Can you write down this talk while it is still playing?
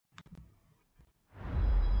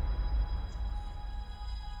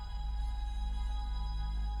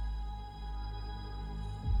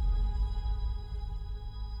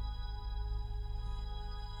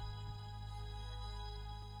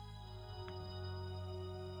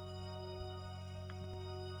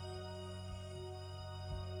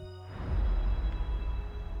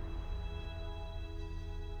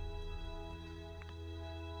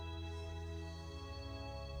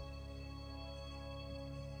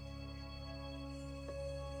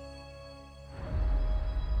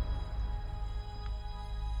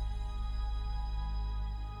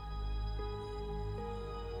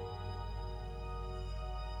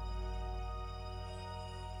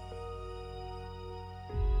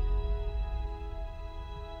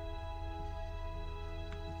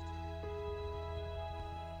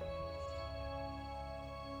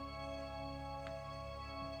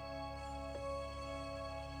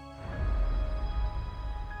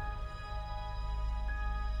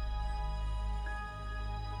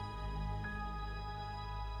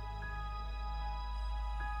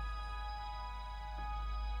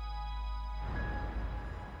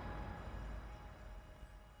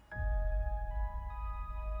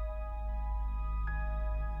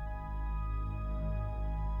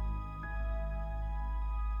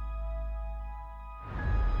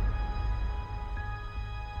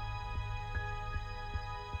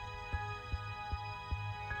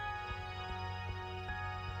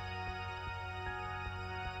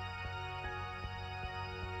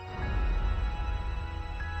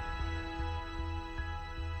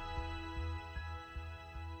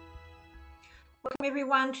Welcome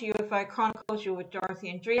everyone to UFO Chronicles. You're with Dorothy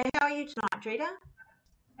and Drita. How are you tonight, Drita?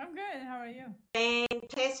 I'm good. How are you?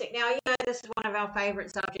 Fantastic. Now, you know, this is one of our favourite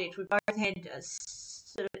subjects. We both had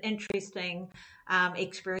sort of interesting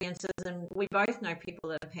experiences, and we both know people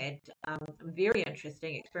that have had very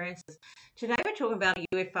interesting experiences. Today, we're talking about a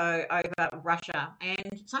UFO over Russia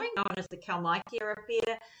and something known as the Kalmykia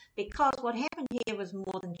affair, because what happened here was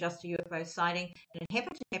more than just a UFO sighting, and it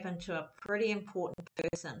happened to happen to a pretty important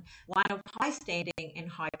person, one of high standing and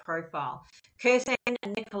high profile. Kursan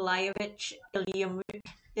Nikolaevich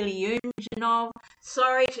Ilyushinov.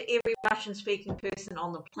 Sorry to every Russian-speaking person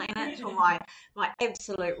on the planet for my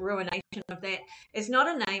absolute ruination of that. It's not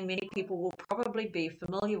a name many people will probably be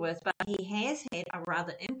familiar with, but he has had a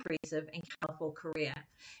rather impressive and colourful career.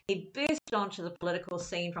 He burst onto the political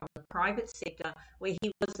scene from the private sector, where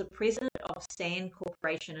he was the president of Sand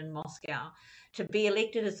Corporation in Moscow, to be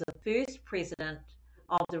elected as the first president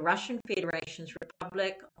of the Russian Federation's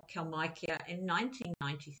Republic of Kalmykia in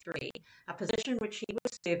 1993, a position which he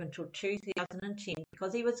would serve until 2010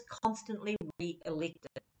 because he was constantly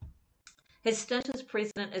re-elected. His stint as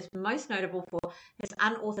president is most notable for his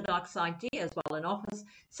unorthodox ideas while in office,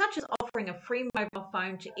 such as offering a free mobile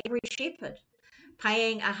phone to every shepherd,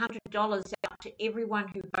 paying $100 out to everyone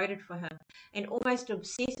who voted for him, and almost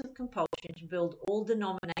obsessive compulsion to build all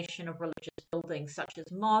denomination of religious buildings such as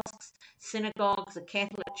mosques, synagogues, a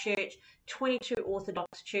Catholic church, 22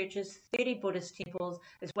 Orthodox churches, 30 Buddhist temples,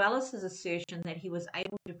 as well as his assertion that he was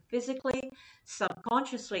able to physically,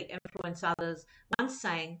 subconsciously influence others, once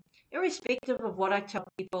saying, "Irrespective of what I tell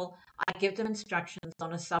people, I give them instructions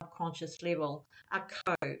on a subconscious level, a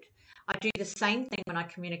code. I do the same thing when I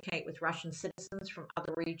communicate with Russian citizens from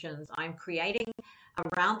other regions. I'm creating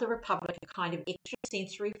around the Republic a kind of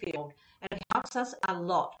extrasensory field, and it helps us a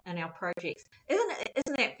lot in our projects."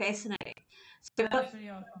 Isn't that fascinating? So That's really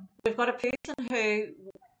awesome. we've got a person who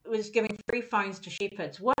was giving free phones to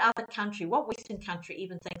shepherds. What other country, what Western country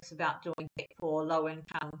even thinks about doing that for low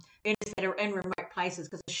income earners that are in remote places?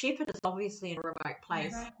 Because a shepherd is obviously in a remote place.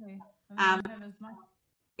 Exactly. And they Um, don't have as much.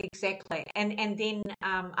 Exactly, and then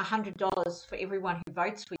 $100 for everyone who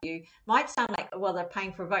votes for you might sound like, well, they're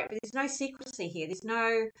paying for a vote, but there's no secrecy here. There's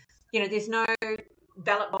no, there's no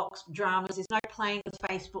ballot box dramas. There's no playing with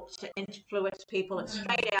Facebooks to influence people. It's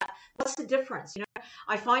straight out. What's the difference?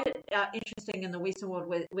 I find it interesting in the Western world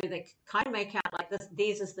where they kind of make out like this.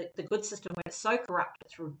 Theirs is the good system where it's so corrupt,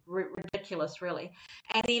 it's ridiculous, really.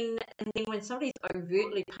 And then when somebody's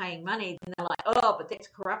overtly paying money, then they're like, oh, but that's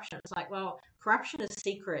corruption. It's like, well, corruption is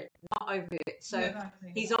secret, not overt. So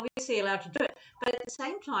Exactly. he's obviously allowed to do it. But at the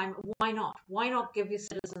same time, why not? Why not give your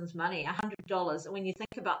citizens money, $100, when you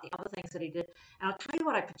think about the other things that he did? And I'll tell you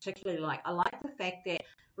what I particularly like. I like the fact that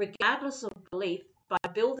regardless of belief, by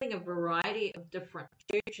building a variety of different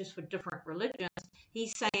churches for different religions,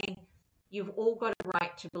 he's saying you've all got a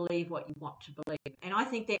right to believe what you want to believe. And I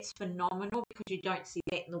think that's phenomenal because you don't see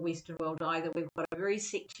that in the Western world either. We've got a very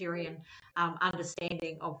sectarian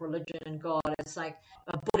understanding of religion and God. It's like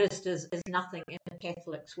a Buddhist is nothing in the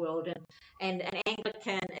Catholic's world, and an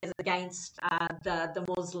Anglican is against the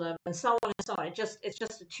Muslim, and so on and so on. It's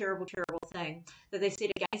just a terrible, terrible thing that they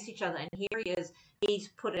set against each other. And here he is, he's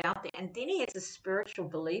put it out there. And then he has a spiritual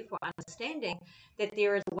belief or understanding that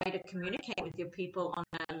there is a way to communicate with your people on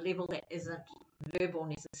a level that isn't verbal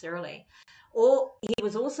necessarily. Or he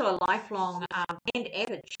was also a lifelong and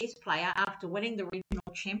avid chess player. After winning the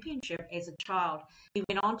regional championship as a child, he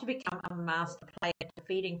went on to become a master player,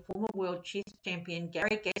 defeating former world chess champion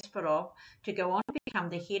Garry Kasparov to go on to become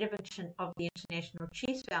the head of the International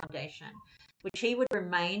Chess Foundation, which he would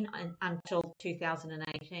remain until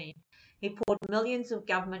 2018. He poured millions of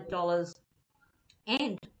government dollars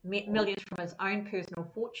and millions from his own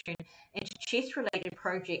personal fortune into chess-related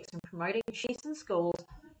projects and promoting chess in schools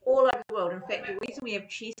all over the world. In fact, the reason we have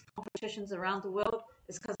chess competitions around the world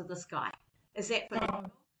is because of this guy. Is that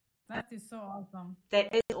phenomenal? Oh, that is so awesome.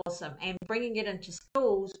 That is awesome, and bringing it into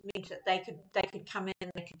schools meant that they could come in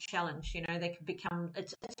and they could challenge. They could become.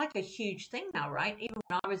 It's like a huge thing now, right? Even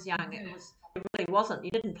when I was young, it really wasn't.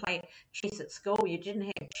 You didn't play chess at school. You didn't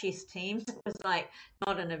have chess teams. It was like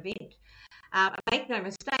not an event. Make no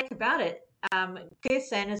mistake about it.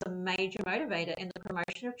 Kursan is a major motivator in the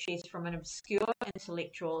promotion of chess, from an obscure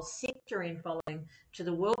intellectual sectarian following to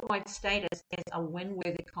the worldwide status as a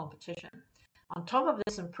win-worthy competition. On top of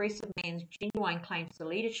this impressive man's genuine claims to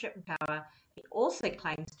leadership and power, he also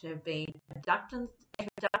claims to have been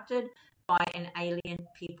abducted by an alien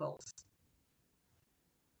peoples.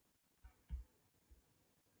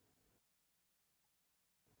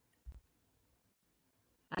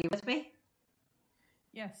 Are you with me?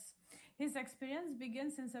 Yes. His experience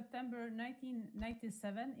begins in September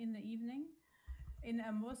 1997 in the evening. In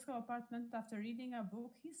a Moscow apartment, after reading a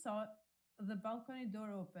book, he saw the balcony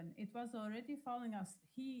door open. It was already falling us.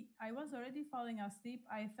 I was already falling asleep.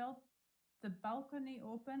 I felt the balcony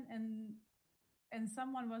open and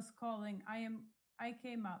someone was calling. I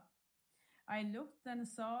came up. I looked and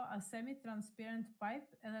saw a semi-transparent pipe,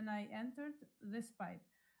 and then I entered this pipe.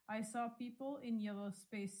 I saw people in yellow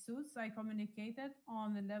space suits. I communicated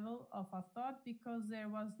on the level of a thought because there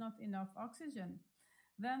was not enough oxygen.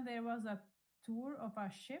 Then there was a tour of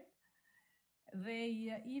a ship.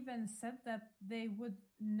 They even said that they would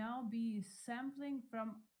now be sampling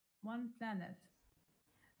from one planet.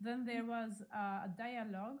 Then there was a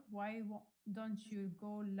dialogue. Why don't you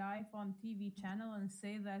go live on TV channel and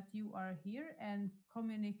say that you are here and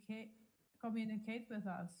communicate with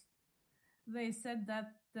us? They said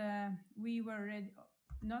that we were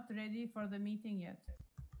not ready for the meeting yet.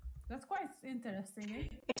 That's quite interesting,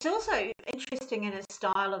 eh? It's also interesting in his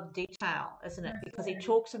style of detail, isn't it? Because he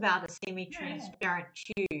talks about a semi-transparent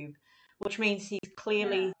tube, which means he's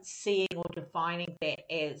clearly seeing or defining that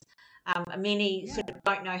as. Many sort of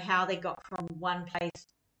don't know how they got from one place.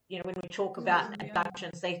 You know, when we talk about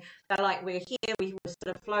abductions, they're like, we're here, we were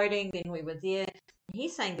sort of floating, then we were there.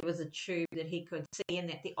 He's saying there was a tube that he could see and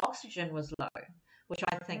that the oxygen was low, which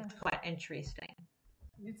I think is quite interesting.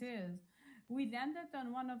 It is. We landed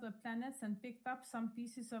on one of the planets and picked up some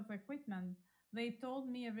pieces of equipment. They told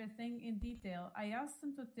me everything in detail. I asked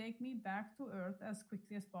them to take me back to Earth as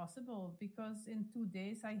quickly as possible because in 2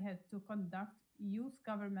 days I had to conduct Youth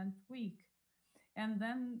Government Week. And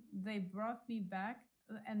then they brought me back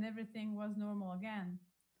and everything was normal again.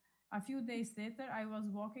 A few days later, I was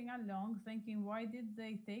walking along thinking, why did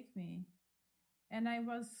they take me? And I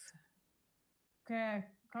was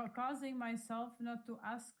causing myself not to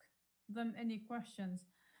ask them any questions.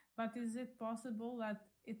 But is it possible that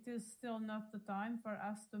it is still not the time for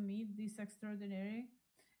us to meet these extraordinary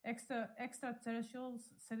extraterrestrial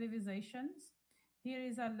civilizations? Here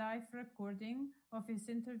is a live recording of his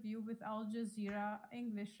interview with Al Jazeera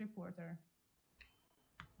English reporter.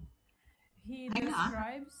 He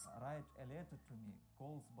describes... Write a letter to me,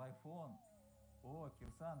 calls by phone. Oh,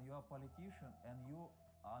 Kirsan, you are a politician and you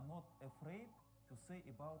are not afraid to say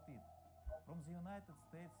about it. From the United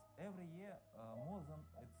States, every year, more than,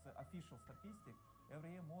 it's official statistic, every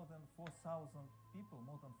year more than 4,000 people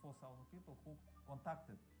who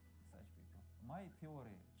contacted such people. My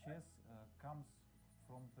theory, chess comes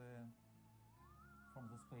from the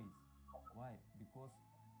space. Why? Because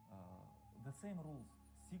the same rules,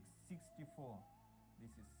 64,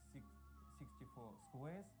 this is 64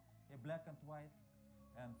 squares, black and white,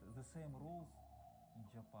 and the same rules in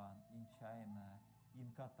Japan, in China, in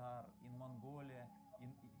Qatar, in Mongolia,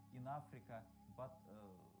 in Africa, but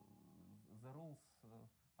the rules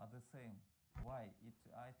are the same. Why?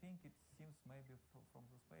 I think it seems maybe from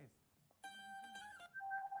the space.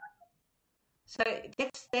 So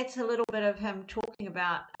that's a little bit of him talking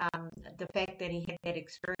about the fact that he had that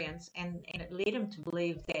experience, and it led him to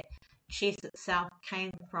believe that chess itself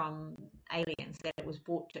came from aliens, that it was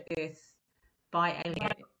brought to Earth by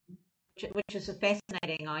aliens, which is a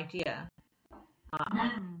fascinating idea.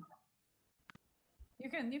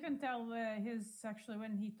 You can tell his actually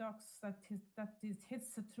when he talks that it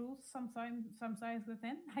hits the truth sometimes with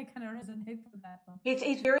him. I kind of resonate with that one.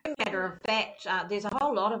 He's very matter of fact. There's a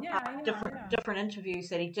whole lot of different interviews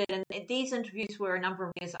that he did, and these interviews were a number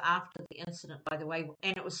of years after the incident, by the way,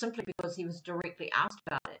 and it was simply because he was directly asked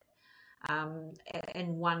about it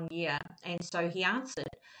in 1 year, and so he answered.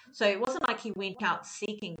 So it wasn't like he went out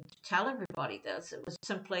seeking to tell everybody this. It was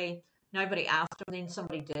simply nobody asked him, then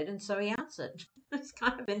somebody did, and so he answered. It's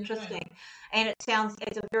kind of interesting, and it's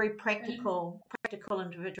a very practical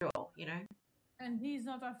individual, you know. And he's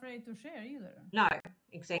not afraid to share either. No,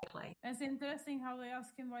 exactly. It's interesting how they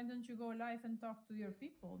ask him, why don't you go live and talk to your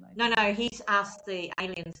people? No, he's asked the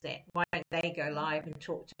aliens that, why don't they go live and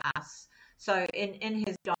talk to us? So in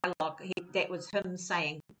his dialogue, that was him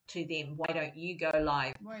saying to them, why don't you go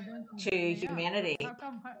live to humanity? How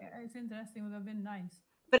come, it's interesting, it would have been nice.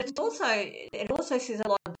 But it also says a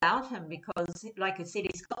lot about him because, like I said,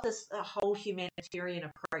 he's got this whole humanitarian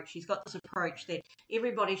approach. He's got this approach that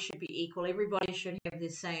everybody should be equal. Everybody should have the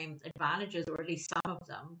same advantages, or at least some of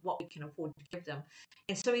them, what we can afford to give them.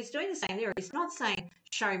 And so he's doing the same there. He's not saying,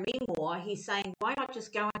 show me more. He's saying, why not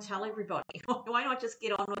just go and tell everybody? Why not just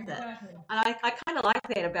get on with it? And I kind of like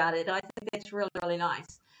that about it. I think that's really, really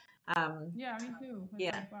nice. Yeah, me too.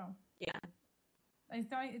 It's like, wow. Yeah.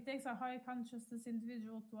 It takes a high consciousness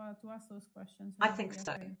individual to ask those questions. I think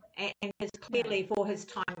so. And it's clearly for his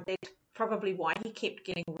time, that's probably why he kept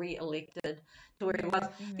getting re-elected to where he was. I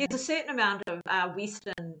think There's that. a certain amount of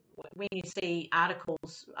Western, when you see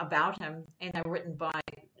articles about him, and they're written by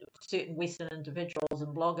certain Western individuals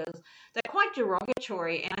and bloggers, they're quite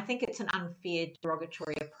derogatory, and I think it's an unfair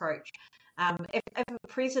derogatory approach. If a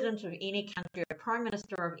president of any country, a prime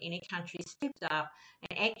minister of any country stepped up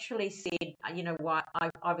and actually said, you know what,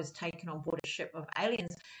 I was taken on board a ship of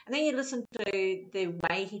aliens, and then you listen to the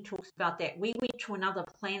way he talks about that. We went to another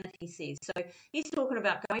planet, he says. So he's talking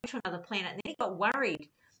about going to another planet, and then he got worried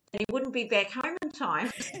that he wouldn't be back home in time.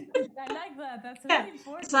 I like that. That's Yeah, really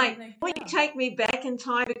important. it's like, Like, will you yeah, take me back in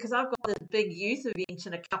time because I've got this big youth event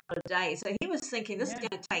in a couple of days. So he was thinking this is yeah.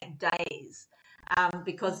 going to take days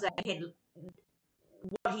because they had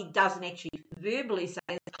what he doesn't actually verbally say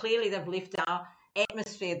is clearly they've left our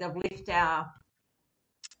atmosphere, they've left our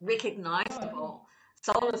Oh, recognizable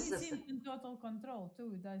solar and he system. seems in total control too.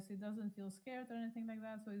 He doesn't feel scared or anything like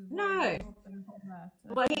that. So he's very, No. very open on that.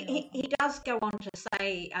 Well, That's very he awesome. does go on to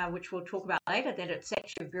say, which we'll talk about later, that it's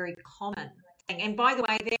actually a very common thing. And by the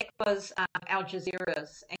way, that was Al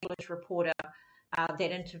Jazeera's English reporter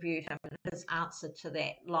that interviewed him and his answer to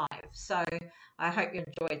that live. So I hope you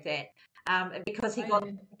enjoyed that because I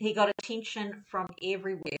did. he got attention from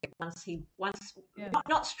everywhere once Yes.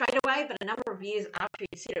 not straight away, but a number of years after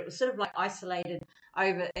he said it. It was sort of like isolated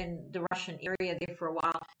over in the Russian area there for a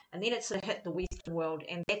while, and then it sort of hit the Western world,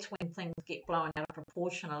 and that's when things get blown out of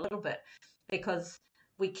proportion a little bit because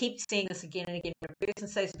we keep seeing this again and again. A person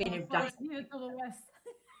says So being of abducted. course, here to the west.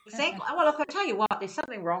 Exactly. Well, look, I tell you what, there's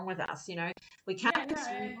something wrong with us. You know, we can't Yeah, just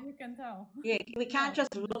you can tell. we can't Yeah,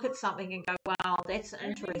 just look at something and go, "Wow, that's I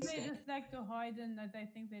think they interesting." just like to hide, and I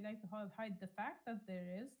think they like to hide the fact that there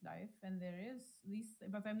is life and there is these.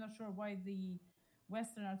 But I'm not sure why the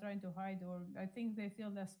Western are trying to hide, or I think they feel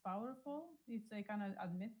less powerful if they kind of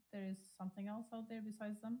admit there is something else out there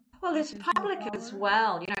besides them. Well, That there's is more public as power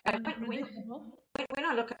well. You know, and unpredictable. when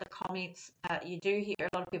I look at the comments, you do hear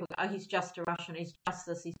a lot of people go, "Oh, he's just a Russian. He's just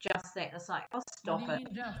this. He's just that." And it's like, "Oh, What do stop you it.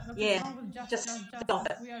 mean just? What's Yeah, wrong with just just? stop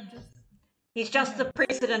it. We are just. He's just Yeah, the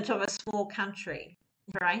president of a small country,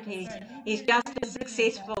 right? that's He's right. he's He's just really a brilliant,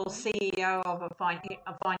 successful actually. CEO of a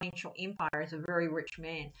financial empire. He's a very rich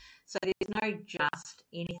man. So there's no just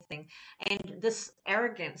anything. And this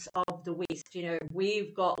arrogance of the West, you know,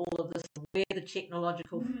 we've got all of this, we're the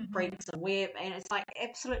technological freaks, and it's like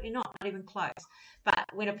absolutely not even close. But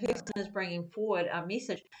when a Yeah. person is bringing forward a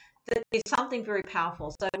message, there's something very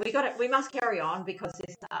powerful. So we must carry on because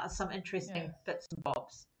there's some interesting Yes. bits and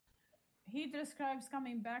bobs. He describes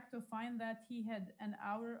coming back to find that he had an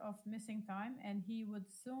hour of missing time, and he would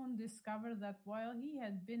soon discover that while he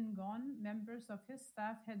had been gone, members of his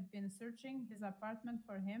staff had been searching his apartment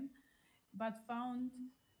for him, but found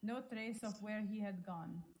no trace of where he had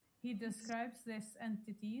gone. He describes these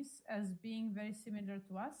entities as being very similar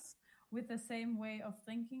to us, with the same way of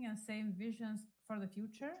thinking and same visions for the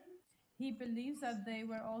future. He believes that they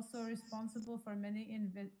were also responsible for many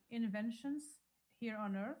inventions here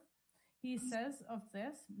on Earth. He says of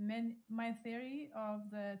this, my theory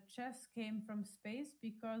of the chess came from space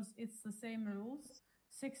because it's the same rules,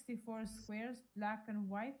 64 squares, black and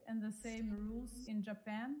white, and the same rules in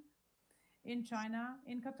Japan, in China,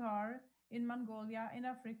 in Qatar, in Mongolia, in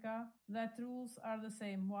Africa. That rules are the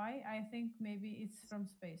same. Why? I think maybe it's from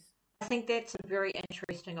space. I think that's a very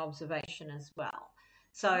interesting observation as well.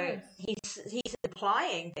 So Yes. he's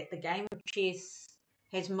implying that the game of chess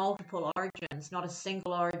has multiple origins, not a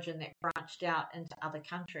single origin that branched out into other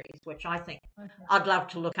countries, which I think Okay. I'd love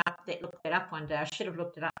to look that up one day. I should have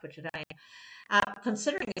looked it up for today.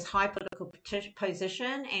 Considering his high political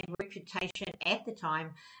position and reputation at the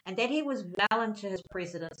time, and that he was well into his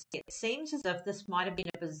presidency, it seems as if this might have been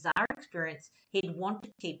a bizarre experience he'd want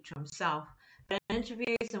to keep to himself. But in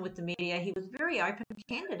interviews and with the media, he was very open and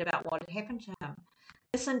candid about what had happened to him.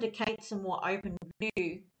 This indicates a more open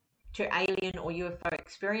view to alien or UFO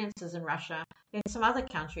experiences in Russia than some other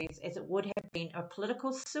countries, as it would have been a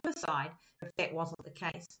political suicide if that wasn't the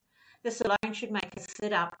case. This alone should make us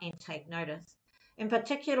sit up and take notice. In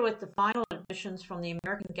particular, with the final admissions from the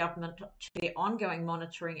American government to their ongoing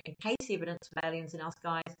monitoring and case evidence of aliens in our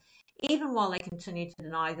skies, even while they continue to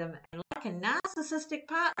deny them, and like a narcissistic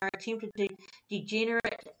partner, attempted to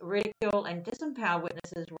degenerate, ridicule, and disempower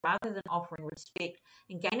witnesses rather than offering respect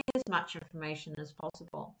and gaining as much information as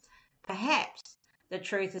possible. Perhaps the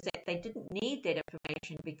truth is that they didn't need that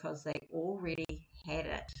information because they already had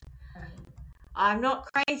it. I'm not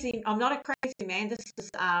crazy. I'm not a crazy man. This is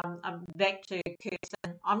back to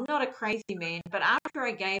Kirsten. I'm not a crazy man, but after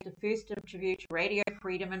I gave the first interview to Radio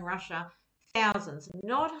Freedom in Russia, thousands,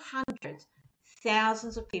 not hundreds,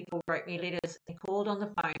 thousands of people wrote me letters and called on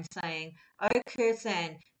the phone saying, "Oh,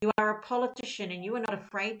 Kirsan, you are a politician and you are not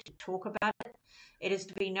afraid to talk about it." It is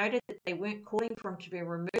to be noted that they weren't calling for him to be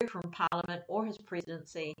removed from Parliament or his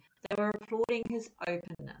presidency. They were applauding his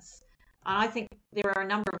openness. And I think there are a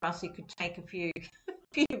number of us who could take a few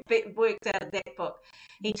works out of that book.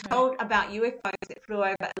 He told about UFOs that flew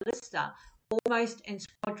over Alista almost in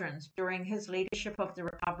squadrons during his leadership of the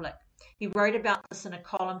Republic. He wrote about this in a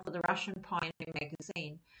column for the Russian Pioneer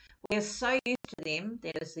magazine. We are so used to them,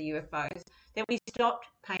 that is the UFOs, that we stopped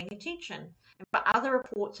paying attention. And for other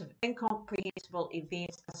reports of incomprehensible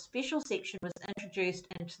events, a special section was introduced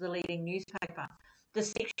into the leading newspaper. The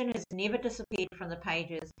section has never disappeared from the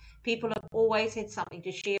pages. People have always had something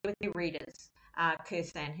to share with their readers,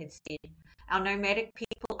 Kirsan had said. Our nomadic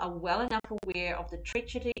people are well enough aware of the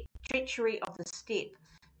treachery of the steppe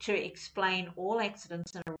to explain all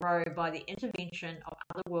accidents in a row by the intervention of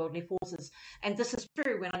otherworldly forces. And this is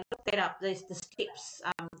true. When I looked that up, there's the steppes.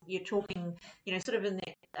 You're talking, sort of in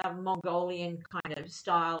that Mongolian kind of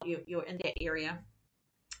style. You're in that area.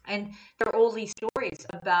 And there are all these stories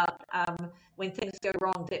about when things go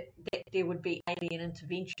wrong that there would be alien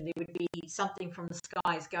intervention. There would be something from the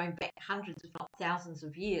skies going back hundreds, if not thousands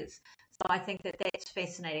of years. So I think that that's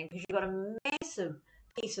fascinating because you've got a massive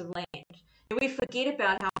piece of land. And we forget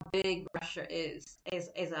about how big Russia is as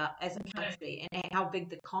a country and how big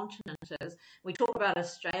the continent is. We talk about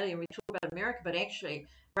Australia, we talk about America, but actually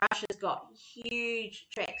Russia's got huge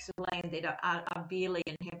tracts of land that are barely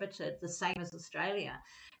inhabited, the same as Australia.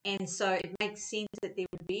 And so it makes sense that there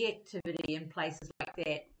would be activity in places like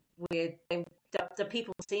that where the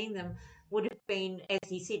people seeing them would have been, as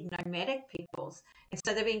he said, nomadic peoples. And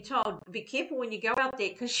so they've been told, be careful when you go out there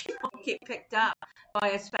because you might get picked up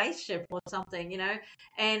by a spaceship or something,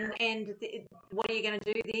 and what are you going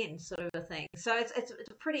to do then, sort of a thing. So it's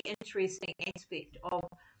a pretty interesting aspect of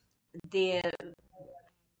their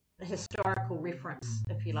historical reference,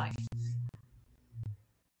 if you like.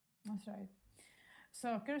 That's right.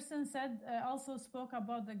 So Kirsten also spoke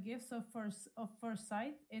about the gifts of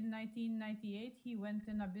foresight. In 1998, he went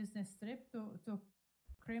on a business trip to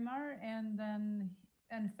Crimea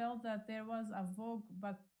and felt that there was a vague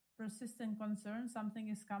but persistent concern. Something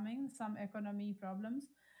is coming, some economy problems.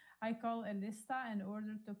 I called Alista in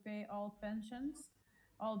order to pay all pensions,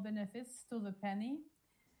 all benefits to the penny.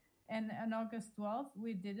 And on August 12th,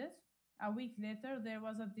 we did it. A week later, there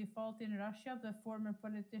was a default in Russia, the former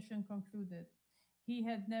politician concluded. He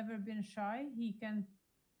had never been shy. He can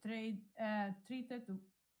treat it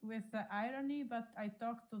with irony, but I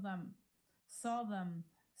talked to them, saw them,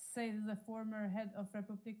 said the former head of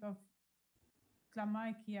Republic of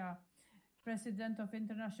Kalmykia, president of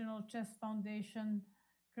International Chess Foundation.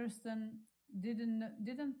 Kirsten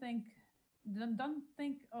don't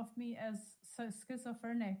think of me as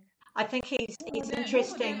schizophrenic. I think he's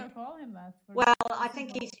interesting. Well, I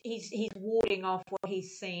think he's warding off what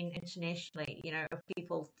he's seen internationally, of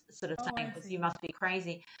people sort of saying you must be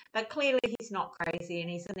crazy. But clearly he's not crazy and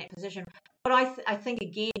he's in that position. But I think,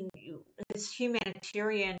 again, his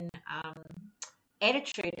humanitarian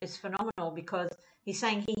attitude is phenomenal because he's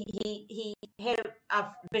saying he had a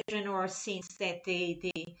vision or a sense that the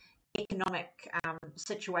economic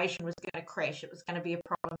situation was going to crash. It was going to be a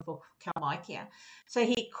problem for Kalmykia. So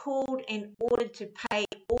he called and ordered to pay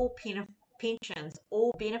all pensions,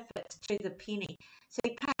 all benefits to the penny. So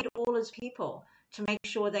he paid all his people to make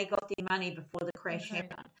sure they got their money before the crash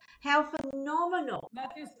happened. How phenomenal.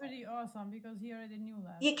 That is pretty awesome because he already knew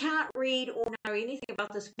that. You can't read or know anything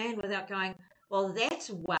about this man without going, well, that's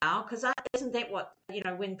wow, because isn't that what,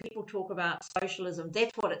 when people talk about socialism,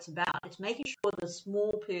 that's what it's about. It's making sure the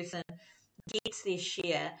small person gets their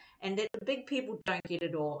share and that the big people don't get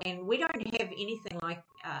it all. And we don't have anything like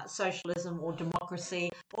socialism or democracy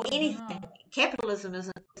or anything. No. Capitalism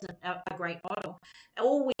isn't a great model.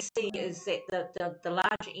 All we see is that the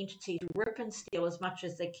larger entities rip and steal as much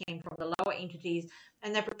as they can from the lower entities,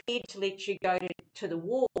 and they're prepared to let you go to the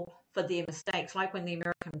wall for their mistakes, like when the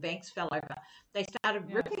American banks fell over. They started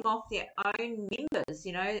ripping off their own members.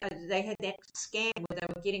 They had that scam where they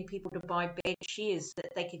were getting people to buy bad shares so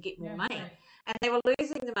that they could get more money. Right. And they were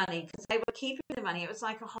losing the money because they were keeping the money. It was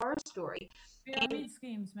like a horror story. Pyramid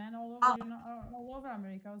schemes, man, all over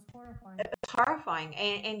America. It was horrifying. It was horrifying.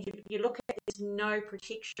 And you look at it, there's no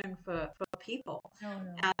protection for people. No.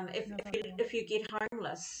 If you get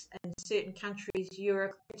homeless in certain countries,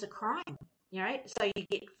 it's a crime. So you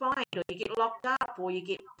get fined or you get locked up or you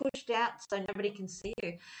get pushed out so nobody can see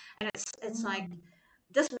you. And it's like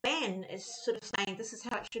this man is sort of saying this is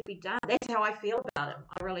how it should be done. That's how I feel about him.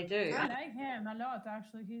 I really do. I like him a lot,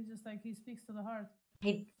 actually. He's just like, he speaks to the heart.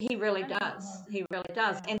 He really I don't does. know. He really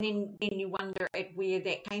does. Yeah. And then you wonder at where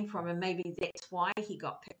that came from, and maybe that's why he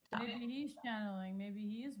got picked up. Maybe he's channeling. Maybe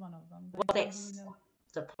he is one of them. Well, Like, how do we that's know?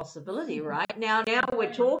 the possibility, right? Now That's we're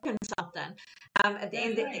right. talking something. And That's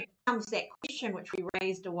then right. it comes that question which we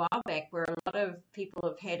raised a while back, where a lot of people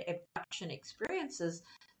have had abduction experiences,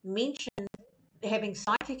 mention having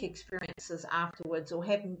psychic experiences afterwards, or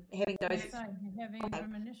having those That's right. Having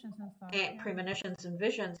premonitions and stuff. at Yeah. premonitions and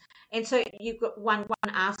visions. And so you've got one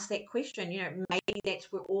asks that question, maybe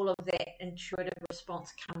that's where all of that intuitive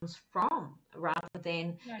response comes from, rather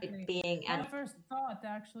than Exactly. it being My first thought,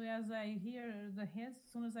 actually, as I hear as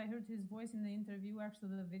soon as I heard his voice in the interview, actually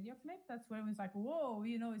the video clip, that's where it was like, whoa,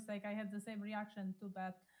 it's like I had the same reaction to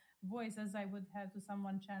that voice as I would have to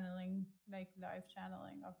someone channeling, like live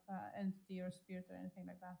channeling of entity or spirit or anything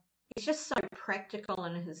like that. he's just so practical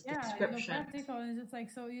in his description. Practical, and it's like,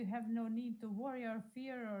 so you have no need to worry or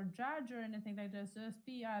fear or judge or anything like this. Just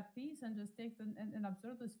be at peace and just take and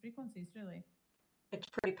observe those frequencies, really. It's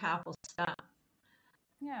pretty powerful stuff.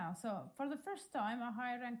 Yeah, so for the first time, a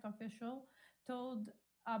high-ranked official told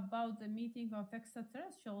about the meeting of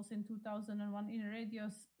extraterrestrials in 2001 in Radio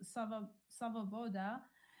Savoboda,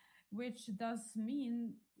 which does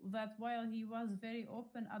mean that while he was very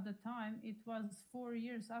open at the time, it was 4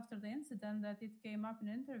 years after the incident that it came up in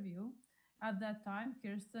an interview. At that time,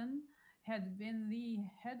 Kirsten had been the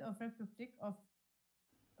head of Republic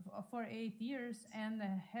for 8 years and the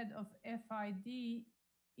head of FIDE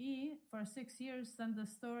for 6 years, and the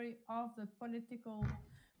story of the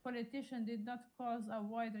politician did not cause a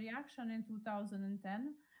wide reaction in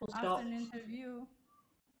 2010. After an interview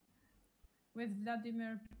with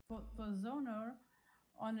Vladimir Pozonor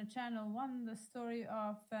on Channel 1, the story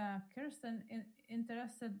of Kirsten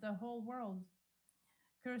interested the whole world.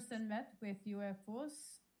 Kirsten met with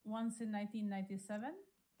UFOs once in 1997.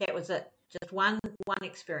 That was it. Just one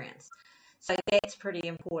experience. So that's pretty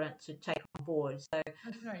important to take on board. So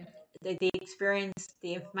that's right. The experience,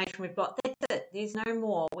 the information we've got, that's it. There's no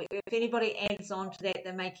more. If anybody adds on to that,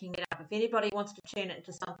 they're making it up. If anybody wants to turn it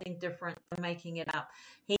into something different, they're making it up.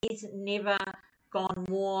 He's never gone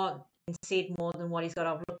more and said more than what he's got.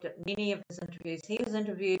 I've looked at many of his interviews. He was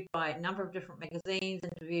interviewed by a number of different magazines,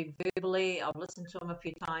 interviewed verbally. I've listened to him a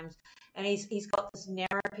few times, and he's got this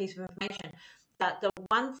narrow piece of information. But the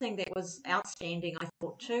one thing that was outstanding, I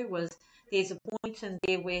thought too, was there's a point in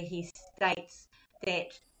there where he states that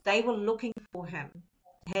they were looking for him,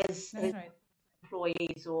 his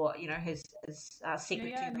employees, or his secretary.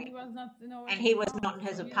 Yeah, and he was not, and he was not in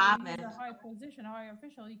his apartment. He's a high position, a high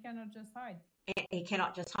official. He cannot just hide. He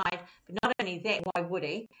cannot just hide. But not only that, why would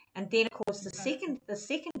he? And then, of course, the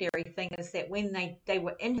secondary thing is that when they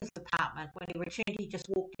were in his apartment, when he returned, he just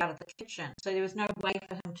walked out of the kitchen. So there was no way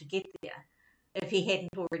for him to get there if he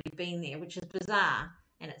hadn't already been there, which is bizarre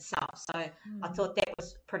in itself. So I thought that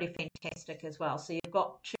was pretty fantastic as well. So you've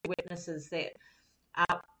got two witnesses that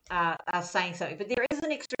are saying something. But there is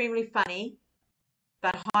an extremely funny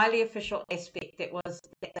but highly official aspect, that was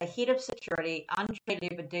that the head of security, Andrei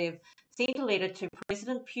Lebedev, sent a letter to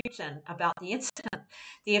President Putin about the incident.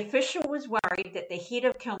 The official was worried that the head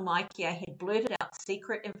of Kalmykia had blurted out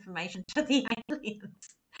secret information to the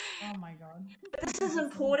aliens. Oh my God. But this is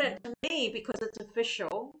important to me because it's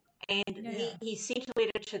official, and he sent a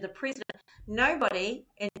letter to the president. Nobody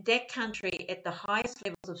in that country at the highest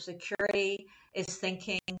levels of security is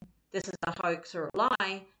thinking this is a hoax or a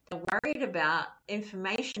lie. They're worried about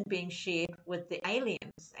information being shared with the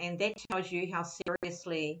aliens, and that tells you how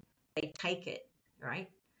seriously they take it, right?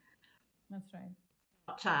 That's right.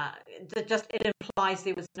 But, it implies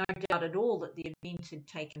there was no doubt at all that the event had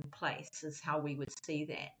taken place, is how we would see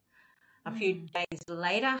that. A few days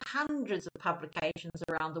later, hundreds of publications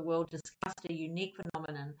around the world discussed a unique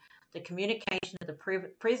phenomenon, the communication of the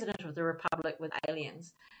President of the Republic with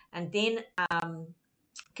aliens. And then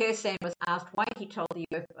Kirsan was asked why he told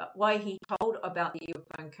about the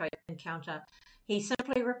UFO encounter. He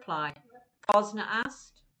simply replied, Posner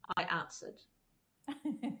asked, I answered.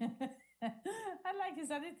 I like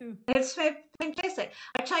his attitude. It's fantastic.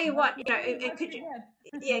 I tell you what, could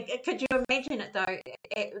you imagine it though?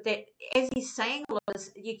 That as he's saying all of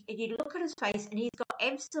this, you look at his face and he's got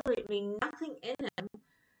absolutely nothing in him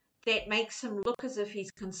that makes him look as if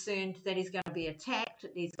he's concerned that he's going to be attacked.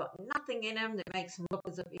 He's got nothing in him that makes him look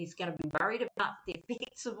as if he's going to be worried about the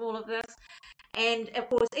effects of all of this. And of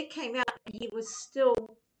course, it came out he was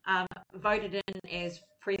still voted in as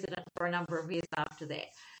president for a number of years after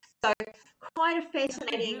that. So quite a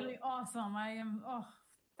fascinating. Really awesome.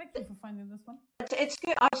 Thank you for finding this one. It's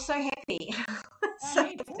good. I'm so happy. So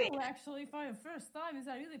Me happy. too, actually, for the first time. It's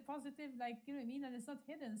a really positive, like, you know what I mean? And it's not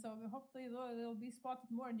hidden. So we hope they'll be spotted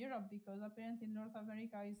more in Europe because apparently North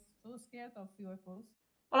America is so scared of UFOs.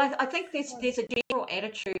 Well, I think there's a general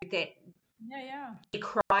attitude that Yeah.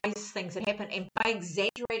 decries things that happen, and by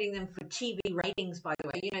exaggerating them for TV ratings, by the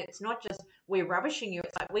way, it's not just we're rubbishing you.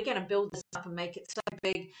 It's like we're going to build this up and make it so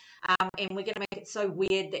big, and we're going to make it so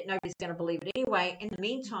weird that nobody's going to believe it anyway. In the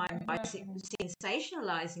meantime, by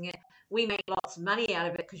sensationalizing it, we make lots of money out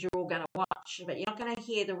of it because you're all going to watch, but you're not going to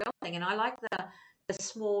hear the real thing. And I like the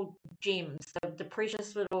small gems, the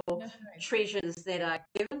precious little treasures that are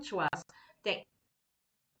given to us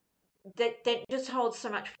that just holds so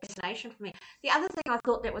much fascination for me. The other thing I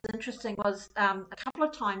thought that was interesting was a couple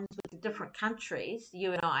of times with the different countries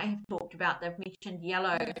you and I have talked about, they've mentioned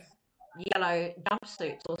yellow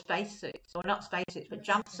jumpsuits or spacesuits, or not spacesuits, but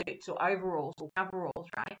jumpsuits or overalls or coveralls,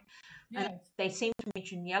 right? Yes. And they seem to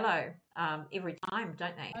mention yellow every time,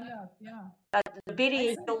 don't they? I know, yeah. But the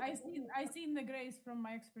Betty I seen the grays from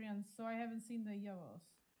my experience, so I haven't seen the yellows.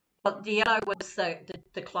 Well, the yellow was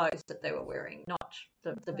the clothes that they were wearing, not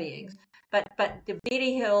the beings. But the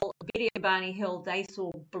Betty and Barney Hill, they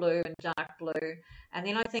saw blue and dark blue, and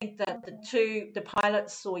then I think that the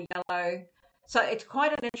pilots saw yellow. So it's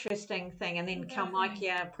quite an interesting thing. And then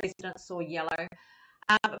Kalmykia president saw yellow.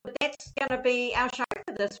 But that's going to be our show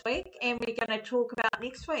for this week, and we're going to talk about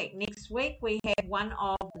next week. Next week we have one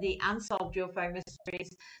of the unsolved UFO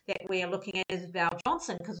mysteries that we are looking at is Val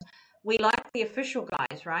Johnson, because we like the official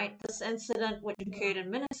guys, right? This incident, which occurred in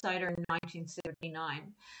Minnesota in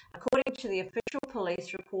 1979. According to the official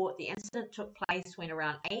police report, the incident took place when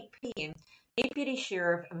around 8 p.m. Deputy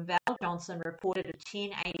Sheriff Val Johnson reported a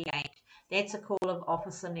 1088. That's a call of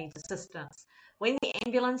officer needs assistance. When the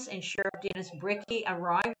ambulance and Sheriff Dennis Brecky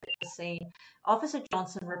arrived at the scene, Officer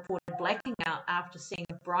Johnson reported blacking out after seeing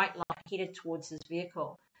a bright light headed towards his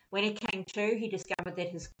vehicle. When he came to, he discovered that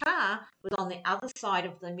his car was on the other side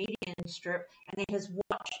of the median strip and that his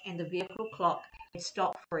watch and the vehicle clock had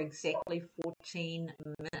stopped for exactly 14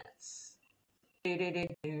 minutes.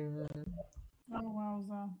 Oh,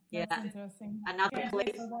 wowza. Yeah. That's interesting. Another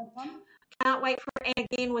police. Can't wait for it. And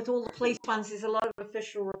again, with all the police ones, there's a lot of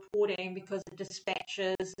official reporting because the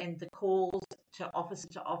dispatches and the calls to officer,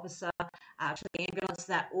 to the ambulance,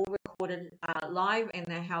 that all recorded live, and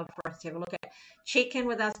they're held for us to have a look at. Check in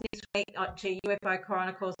with us next week to UFO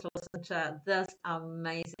Chronicles to listen to this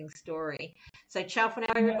amazing story. So ciao for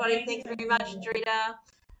now, everybody. Thank you very much, Drita.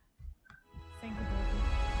 Thank you.